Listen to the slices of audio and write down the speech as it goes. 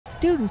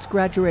Students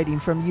graduating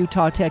from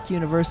Utah Tech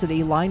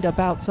University lined up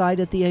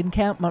outside at the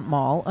encampment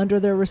mall under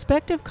their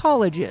respective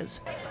colleges,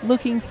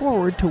 looking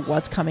forward to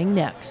what's coming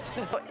next.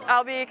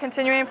 I'll be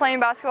continuing playing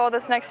basketball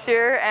this next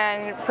year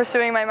and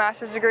pursuing my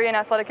master's degree in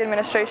athletic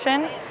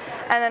administration.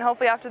 And then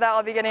hopefully after that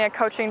I'll be getting a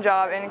coaching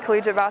job in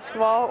collegiate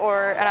basketball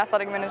or in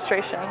athletic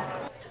administration.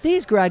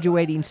 These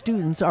graduating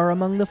students are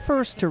among the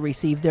first to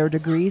receive their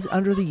degrees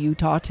under the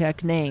Utah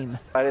Tech name.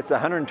 It's the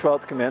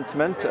 112th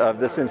commencement of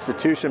this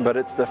institution, but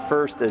it's the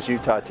first as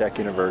Utah Tech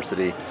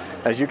University.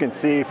 As you can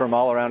see from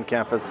all around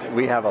campus,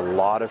 we have a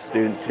lot of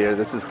students here.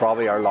 This is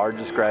probably our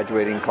largest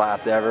graduating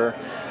class ever.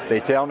 They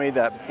tell me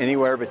that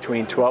anywhere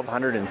between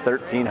 1,200 and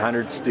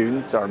 1,300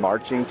 students are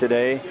marching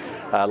today.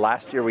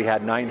 Last year we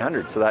had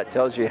 900, so that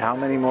tells you how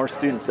many more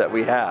students that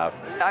we have.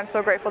 I'm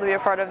so grateful to be a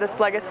part of this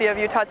legacy of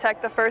Utah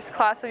Tech, the first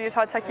class of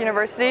Utah Tech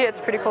University. It's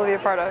pretty cool to be a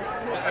part of.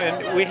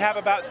 And we have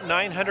about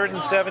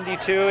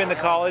 972 in the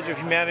College of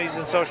Humanities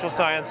and Social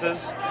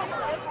Sciences,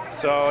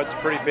 so it's a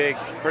pretty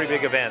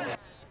big event.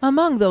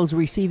 Among those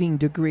receiving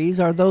degrees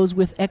are those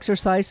with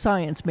exercise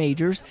science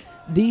majors.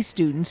 These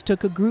students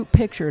took a group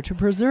picture to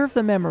preserve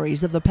the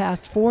memories of the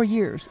past 4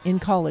 years in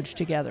college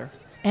together.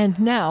 And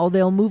now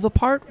they'll move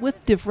apart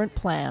with different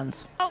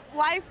plans.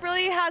 Life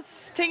really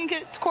has taken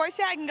its course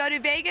yet. I can go to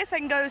Vegas, I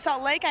can go to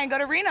Salt Lake, I can go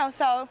to Reno,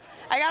 so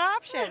I got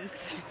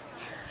options.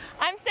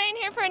 I'm staying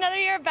here for another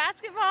year of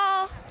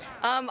basketball.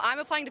 I'm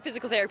applying to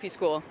physical therapy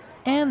school.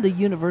 And the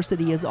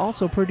university is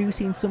also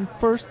producing some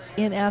firsts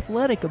in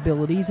athletic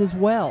abilities as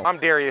well. I'm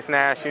Darius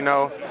Nash,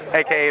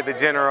 aka the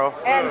General.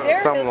 And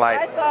Darius, something like.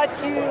 I thought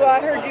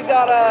I heard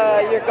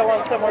you're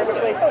going somewhere to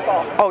play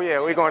football. Oh yeah,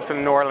 we're going to the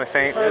New Orleans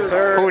Saints. Yes,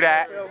 sir. Who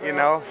dat?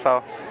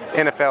 So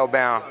NFL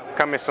bound,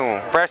 coming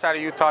soon. Fresh out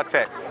of Utah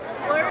Tech.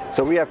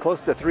 So we have close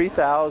to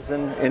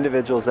 3,000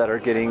 individuals that are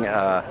getting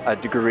a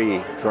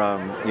degree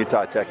from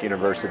Utah Tech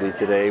University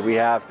today. We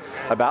have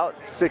about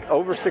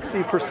over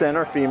 60%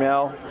 are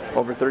female,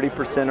 over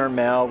 30% are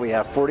male. We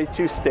have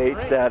 42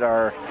 states that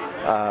are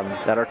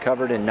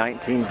covered in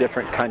 19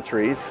 different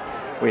countries.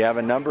 We have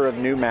a number of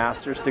new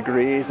master's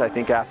degrees. I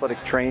think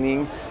athletic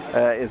training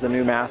is a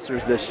new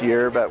master's this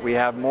year, but we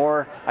have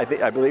more.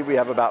 I believe we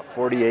have about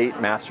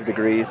 48 master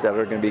degrees that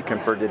are going to be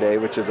conferred today,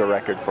 which is a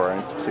record for our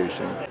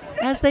institution.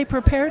 As they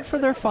prepared for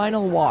their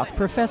final walk,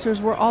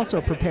 professors were also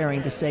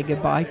preparing to say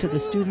goodbye to the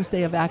students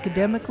they have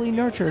academically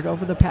nurtured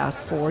over the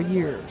past 4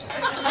 years.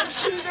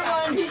 Aren't you the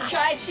one who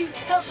tried to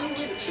help me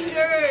with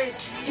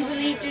tutors? You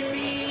believed in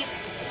me.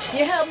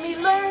 You helped me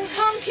learn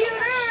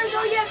computers.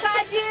 Oh yes,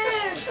 I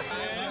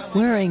did.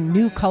 Wearing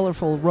new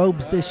colorful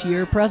robes this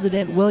year,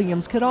 President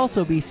Williams could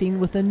also be seen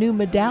with a new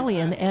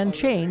medallion and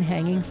chain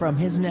hanging from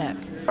his neck.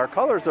 Our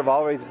colors have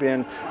always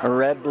been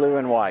red, blue,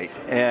 and white,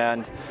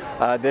 and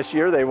this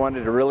year they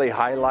wanted to really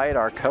highlight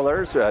our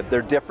colors.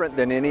 They're different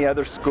than any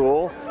other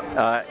school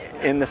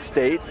in the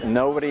state.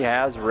 Nobody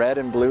has red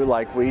and blue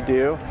like we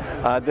do.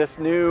 This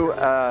new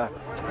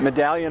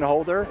medallion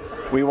holder,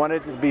 we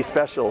wanted it to be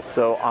special,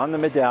 so on the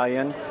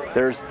medallion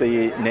there's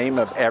the name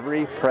of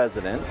every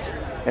president,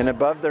 and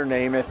above their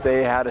name, if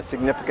they had a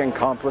significant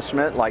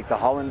accomplishment like the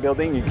Holland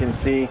Building, you can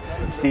see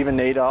Stephen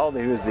Nadal,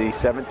 who was the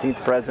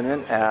 17th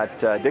president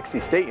at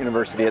Dixie State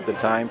University at the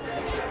time.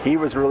 He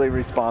was really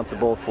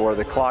responsible for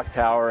the clock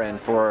tower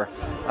and for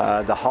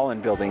the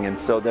Holland Building, and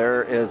so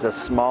there is a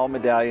small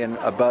medallion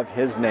above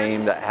his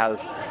name that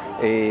has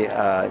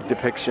a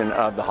depiction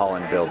of the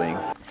Holland Building.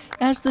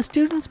 As the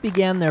students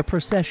began their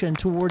procession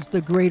towards the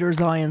Greater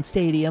Zion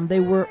Stadium, they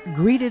were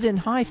greeted and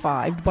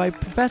high-fived by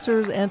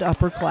professors and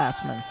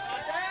upperclassmen.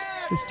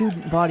 The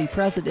student body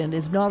president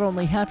is not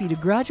only happy to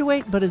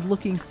graduate, but is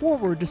looking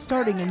forward to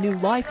starting a new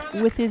life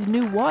with his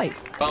new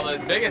wife. Well,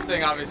 the biggest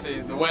thing, obviously,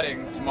 is the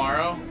wedding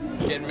tomorrow,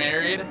 getting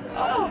married.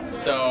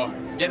 So,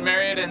 getting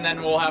married, and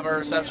then we'll have our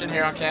reception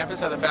here on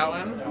campus at the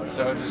Fountain.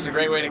 So, just a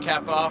great way to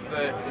cap off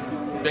the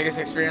biggest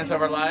experience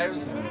of our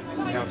lives.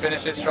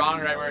 Finish it strong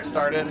right where it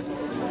started.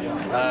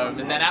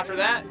 And then after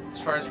that, as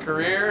far as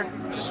career,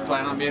 just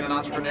plan on being an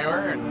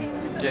entrepreneur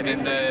and getting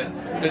into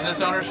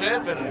business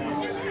ownership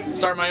and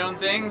start my own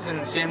things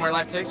and seeing where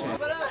life takes me.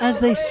 As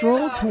they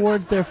strolled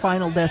towards their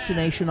final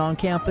destination on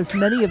campus,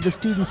 many of the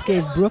students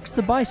gave Brooks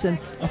the Bison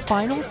a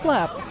final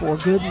slap for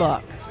good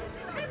luck.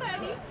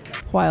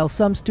 While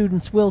some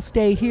students will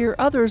stay here,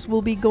 others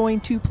will be going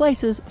to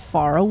places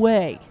far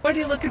away. What are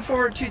you looking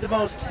forward to the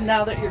most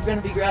now that you're going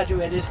to be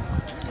graduated?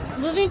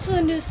 Moving to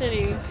a new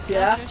city.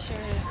 Yeah? That's for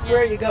sure. Yeah.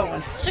 Where are you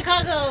going?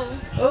 Chicago.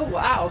 Oh,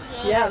 wow.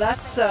 Yes. Yeah,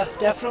 that's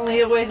definitely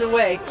a ways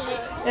away.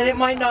 Yeah. And it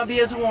might not be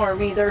as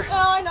warm either. Oh,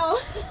 I know.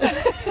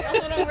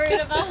 That's what I'm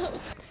worried about.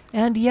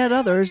 And yet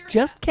others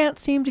just can't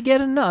seem to get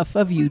enough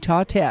of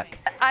Utah Tech.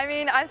 I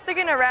mean, I'm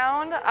sticking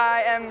around.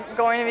 I am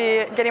going to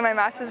be getting my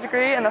master's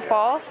degree in the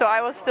fall, so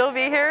I will still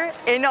be here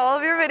in all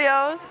of your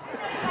videos,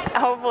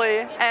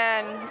 hopefully.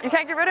 And you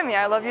can't get rid of me.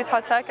 I love Utah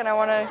Tech and I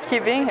want to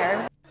keep being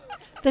here.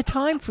 The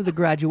time for the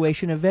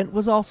graduation event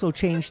was also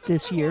changed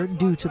this year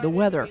due to the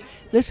weather.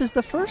 This is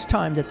the first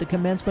time that the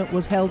commencement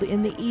was held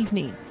in the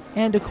evening.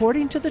 And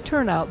according to the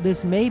turnout,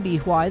 this may be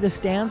why the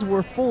stands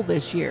were full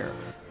this year.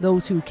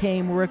 Those who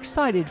came were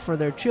excited for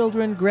their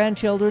children,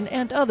 grandchildren,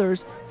 and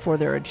others for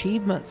their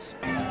achievements.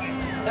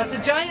 That's a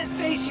giant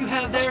face you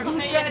have there.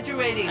 Who's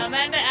graduating?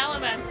 Amanda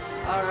Alaman.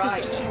 All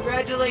right.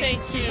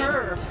 Congratulations Thank you. to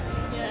her.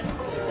 Yeah.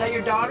 Is that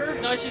your daughter?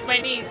 No, she's my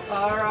niece.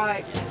 All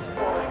right.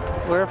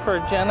 We're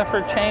for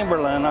Jennifer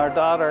Chamberlain, our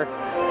daughter,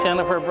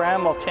 Jennifer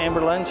Bramble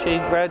Chamberlain. She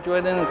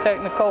graduated in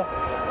technical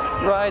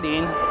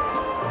writing.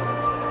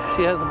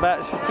 She has a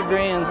bachelor's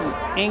degree in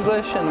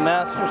English and a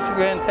master's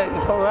degree in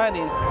technical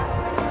writing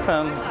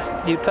from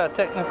Utah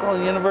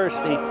Technical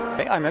University.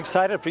 I'm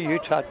excited for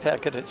Utah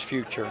Tech and its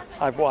future.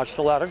 I've watched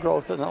a lot of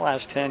growth in the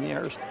last 10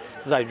 years.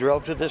 As I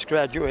drove to this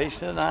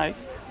graduation tonight,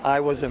 I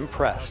was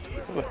impressed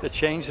with the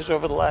changes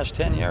over the last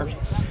 10 years.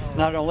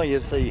 Not only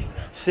is the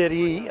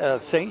city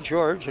of St.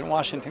 George and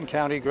Washington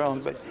County grown,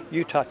 but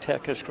Utah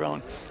Tech has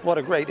grown. What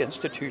a great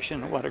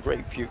institution, what a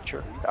great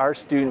future. Our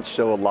students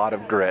show a lot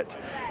of grit,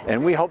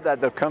 and we hope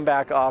that they'll come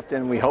back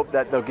often. We hope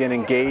that they'll get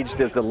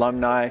engaged as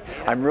alumni.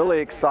 I'm really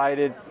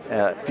excited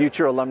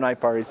future alumni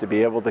parties to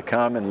be able to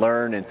come and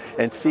learn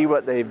and see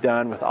what they've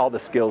done with all the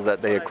skills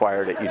that they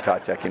acquired at Utah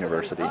Tech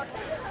University.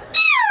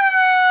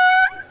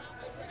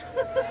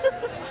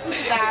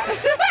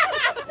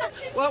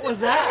 What was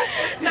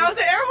that? That was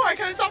an air horn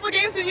coming to softball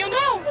games and you'll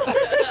know.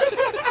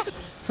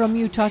 From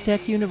Utah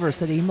Tech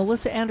University,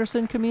 Melissa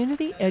Anderson,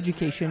 Community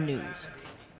Education News.